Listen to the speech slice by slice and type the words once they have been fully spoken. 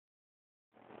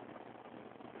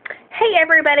Hey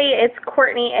everybody, it's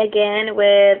Courtney again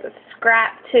with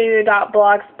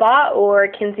scrap2.blogspot or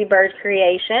Kinsey Bird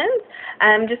Creations.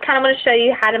 Just kind of want to show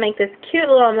you how to make this cute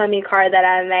little mummy card that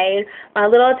I made, my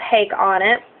little take on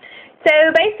it. So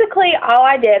basically all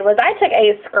I did was I took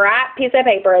a scrap piece of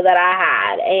paper that I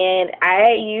had and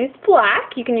I used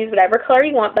black. You can use whatever color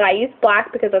you want, but I used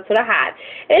black because that's what I had.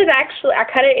 It is actually, I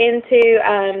cut it into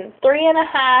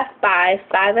 3.5 by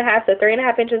 5.5, so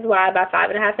 3.5 inches wide by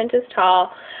 5.5 inches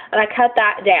tall, and I cut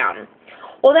that down.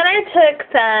 Well, then I took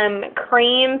some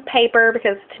cream paper,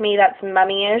 because to me that's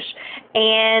mummy-ish,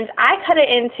 and I cut it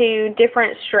into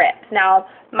different strips. Now,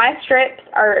 my strips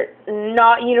are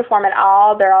not uniform at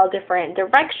all. They're all different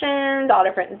directions, all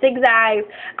different zigzags.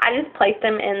 I just placed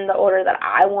them in the order that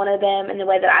I wanted them, in the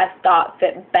way that I thought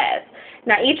fit best.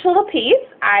 Now, each little piece,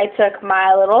 I took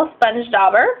my little sponge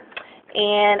dauber,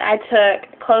 and I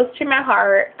took close to my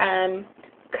heart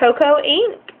cocoa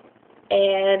ink,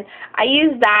 and I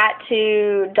used that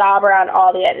to daub around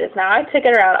all the edges. Now I took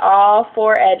it around all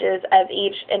 4 edges of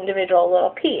each individual little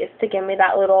piece to give me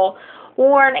that little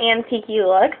worn antique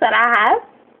look that I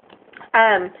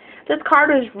have. This card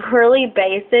was really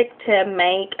basic to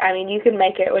make. I mean, you can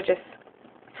make it with just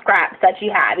scraps that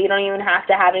you have. You don't even have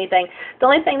to have anything. The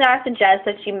only thing that I suggest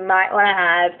that you might want to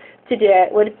have to do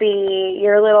it would be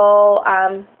your little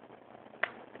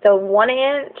the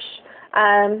 1-inch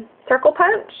circle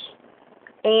punch.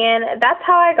 And that's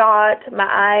how I got my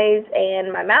eyes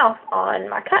and my mouth on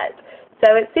my cut.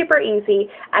 So it's super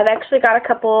easy. I've actually got a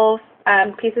couple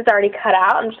pieces already cut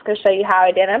out. I'm just going to show you how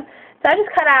I did them. So I just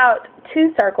cut out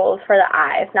 2 circles for the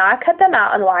eyes. Now I cut them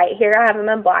out in white. Here I have them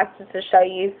in black just to show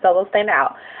you so they'll stand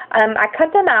out. I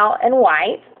cut them out in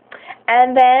white.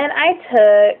 And then I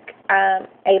took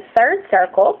a 3rd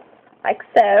circle, like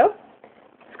so,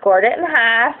 scored it in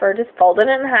half, or just folded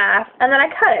it in half, and then I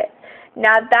cut it.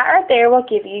 Now that right there will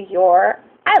give you your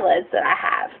eyelids that I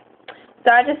have.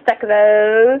 So I just stuck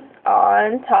those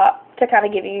on top to kind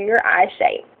of give you your eye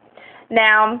shape.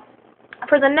 Now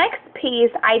for the next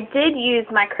piece, I did use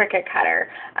my Cricut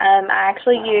cutter. I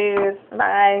actually used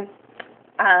my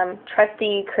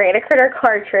trusty Create a Critter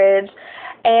cartridge,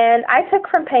 and I took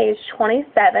from page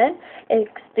 27. It's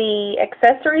the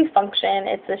accessory function.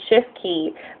 It's the shift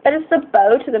key, but it's the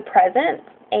bow to the present,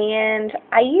 and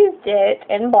I used it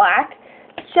in black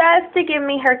just to give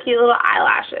me her cute little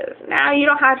eyelashes. Now, you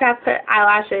don't have to have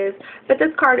eyelashes, but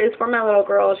this card is for my little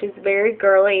girl. She's very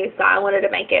girly, so I wanted to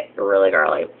make it really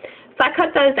girly. So I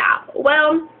cut those out.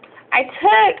 Well, I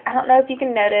don't know if you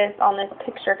can notice on this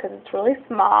picture because it's really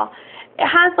small, it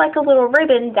has like a little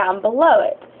ribbon down below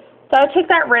it. So I took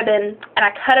that ribbon and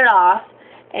I cut it off,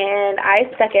 and I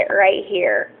stuck it right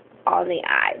here on the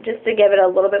eye just to give it a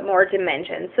little bit more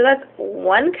dimension. So that's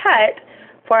one cut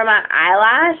for my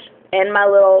eyelash and my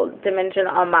little dimension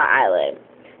on my eyelid.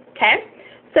 Okay?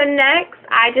 So next,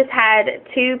 I just had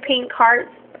 2 pink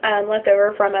hearts left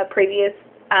over from a previous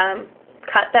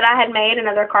cut that I had made,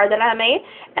 another card that I made,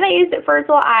 and I used it for its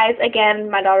little eyes. Again,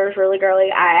 my daughter's really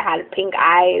girly. I had pink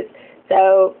eyes,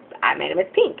 so I made them as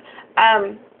pink.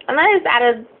 And then I just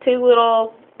added 2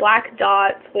 little black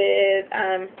dots with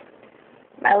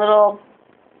my little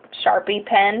Sharpie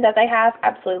pen that they have.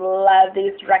 Absolutely love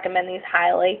these, recommend these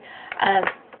highly.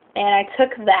 And I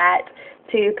took that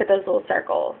to put those little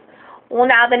circles. Well,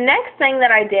 now the next thing that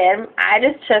I did, I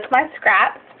just took my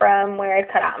scraps from where I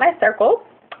cut out my circle,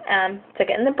 took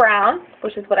it in the brown,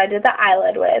 which is what I did the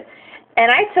eyelid with, and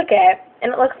I took it,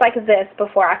 and it looks like this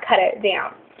before I cut it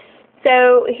down.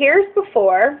 So here's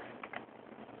before,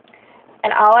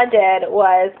 and all I did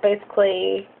was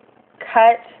basically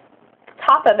cut the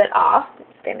top of it off.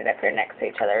 Stand it up here next to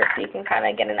each other so you can kind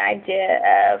of get an idea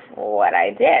of what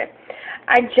I did.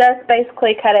 I just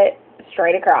basically cut it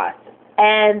straight across,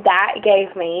 and that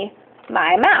gave me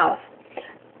my mouth.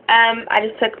 I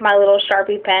just took my little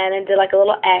Sharpie pen and did like a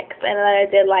little X, and then I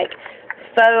did like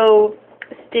faux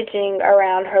stitching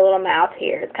around her little mouth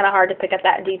here. It's kind of hard to pick up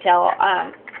that detail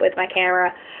with my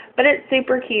camera, but it's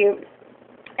super cute.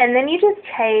 And then you just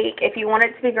take, if you want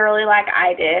it to be girly like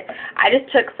I did, I just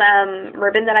took some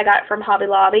ribbon that I got from Hobby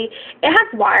Lobby. It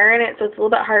has wire in it, so it's a little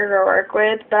bit harder to work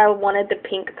with, but I wanted the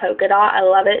pink polka dot. I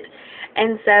love it.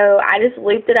 And so I just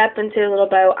looped it up into a little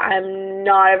bow. I'm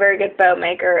not a very good bow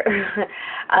maker.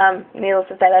 Needless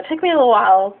to say, that took me a little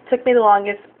while. It took me the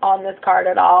longest on this card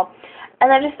at all. And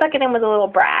I just stuck it in with a little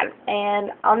brad. And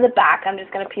on the back, I'm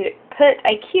just going to put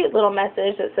a cute little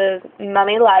message that says,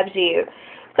 "Mommy loves you."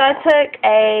 So I took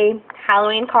a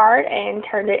Halloween card and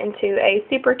turned it into a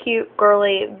super cute,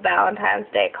 girly Valentine's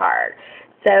Day card.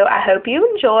 So I hope you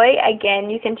enjoy. Again,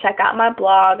 you can check out my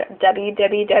blog,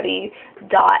 www.scrap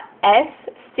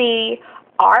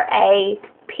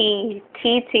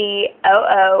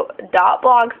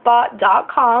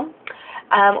rapttoo.blogspot.com,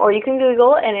 or you can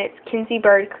Google and it's Kinsey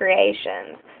Bird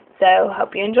Creations. So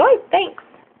hope you enjoy. Thanks.